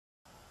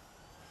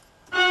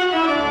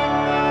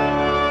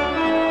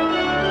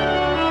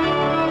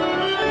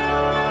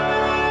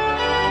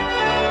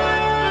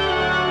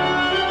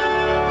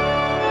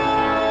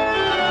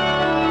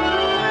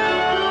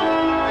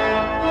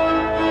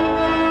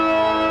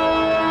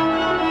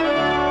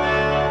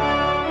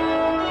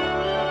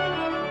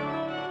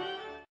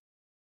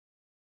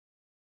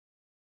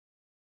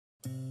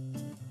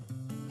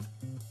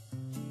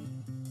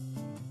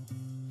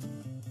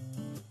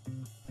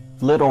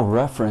Little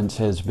reference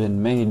has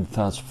been made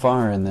thus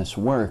far in this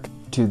work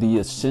to the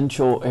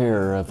essential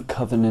error of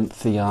covenant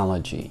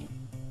theology.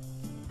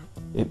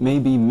 It may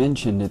be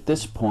mentioned at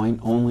this point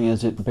only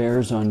as it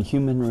bears on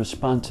human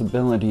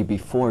responsibility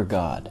before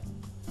God.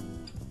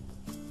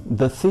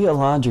 The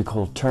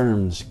theological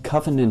terms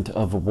covenant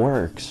of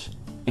works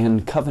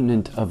and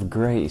covenant of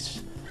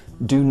grace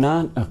do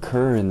not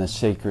occur in the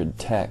sacred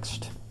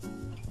text.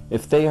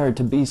 If they are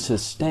to be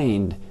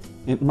sustained,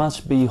 it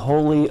must be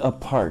wholly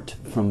apart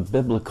from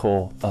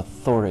biblical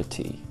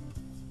authority.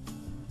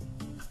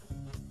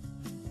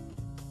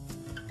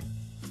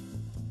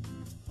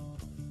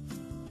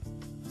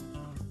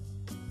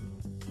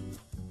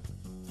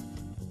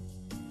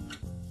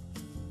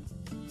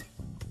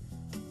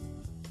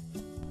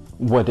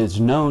 What is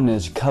known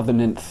as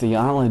covenant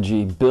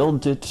theology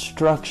builds its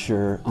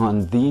structure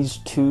on these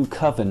two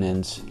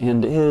covenants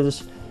and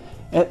is,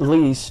 at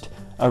least,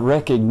 a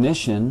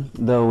recognition,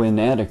 though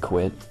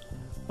inadequate,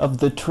 of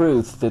the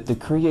truth that the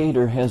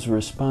Creator has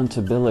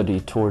responsibility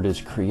toward His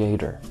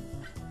Creator.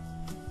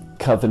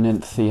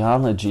 Covenant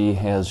theology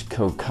has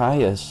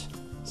Cocceius,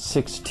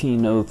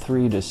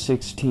 1603 to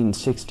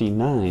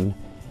 1669,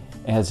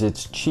 as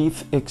its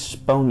chief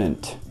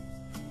exponent.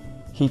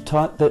 He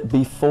taught that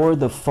before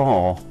the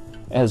fall,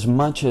 as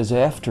much as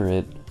after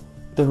it,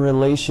 the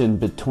relation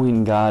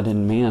between God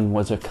and man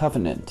was a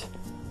covenant.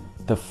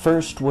 The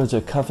first was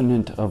a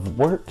covenant of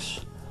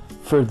works,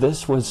 for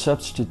this was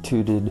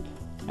substituted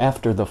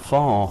after the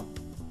fall,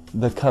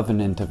 the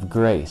covenant of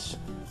grace,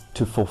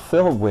 to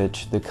fulfill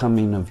which the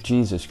coming of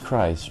Jesus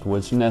Christ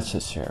was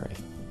necessary.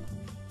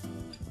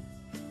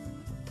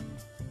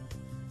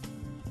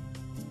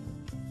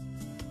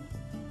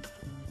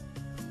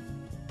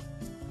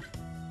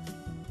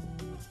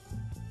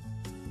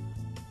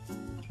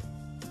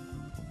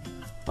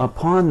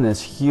 Upon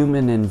this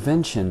human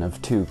invention of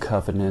two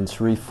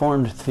covenants,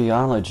 Reformed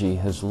theology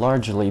has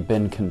largely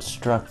been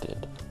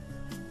constructed.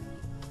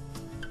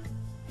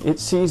 It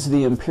sees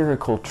the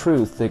empirical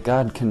truth that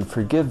God can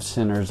forgive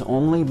sinners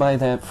only by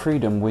that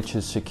freedom which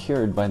is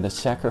secured by the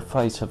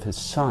sacrifice of His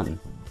Son,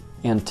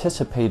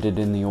 anticipated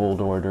in the old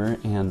order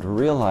and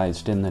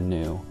realized in the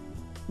new.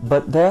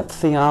 But that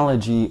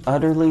theology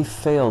utterly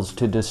fails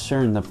to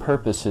discern the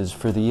purposes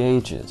for the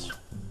ages,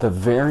 the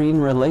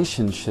varying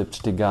relationships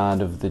to God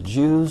of the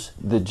Jews,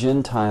 the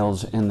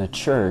Gentiles, and the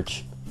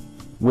Church,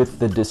 with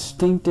the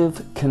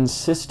distinctive,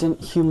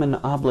 consistent human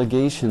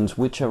obligations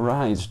which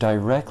arise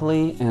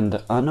directly and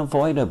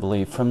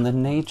unavoidably from the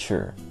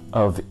nature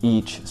of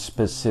each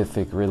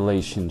specific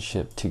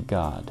relationship to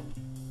God.